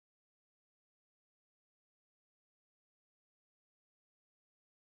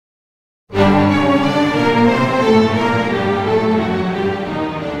Please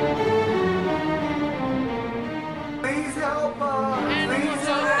help us! Please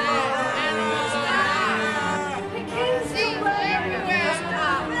help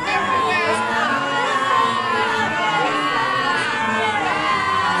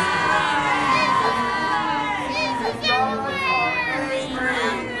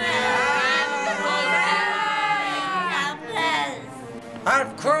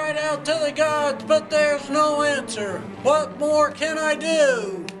I've cried out to the gods, but there's no answer. What more can I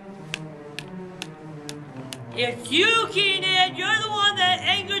do? It's you, King Ed. You're the one that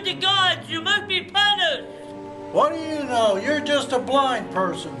angered the gods. You must be punished. What do you know? You're just a blind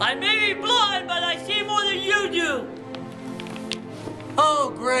person. I may be blind, but I see more than you do.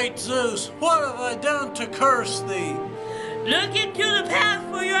 Oh, great Zeus, what have I done to curse thee? Look into the past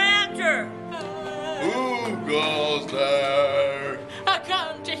for your answer. Who goes there? I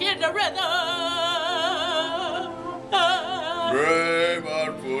come to hear the rhythm. Brave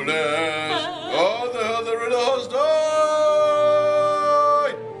and foolish. Oh, the other has died.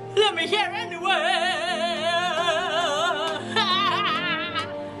 Let me hear anyway.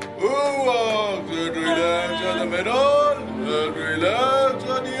 Who walks the three legs in the middle, the three legs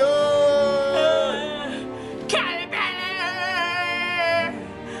at the end?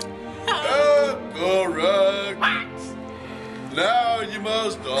 Correct. What? Now you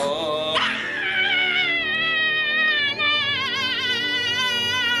must die.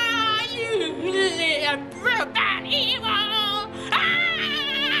 You little broken evil.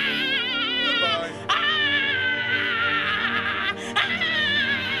 Goodbye.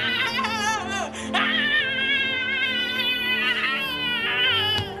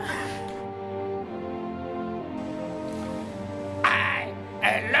 I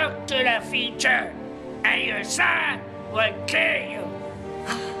look to the future, and your son will kill you.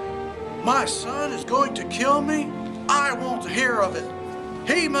 My son is going to kill me? I won't hear of it.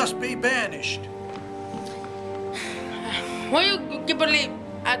 He must be banished. What do you believe?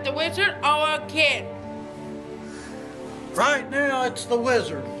 At the wizard or a kid? Right now, it's the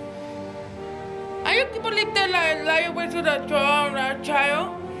wizard. Are you believe that lion wizard a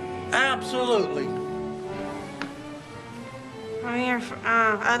child? Absolutely. I'm here.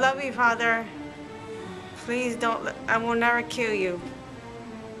 I love you, Father. Please don't. I will never kill you.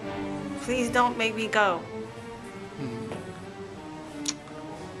 Please don't make me go.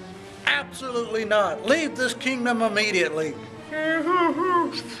 Absolutely not. Leave this kingdom immediately. Who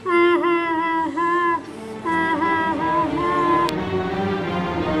goes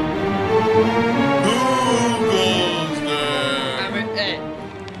there? I'm an egg.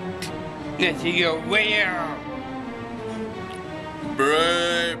 Let's see your will.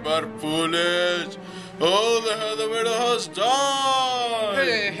 Brave but foolish. Oh, the widow has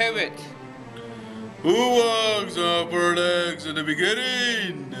died. Have it. Who walks on four legs at the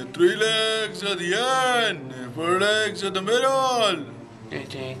beginning, and three legs at the end, and four legs at the middle? I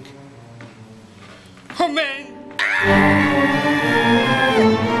think. Oh man!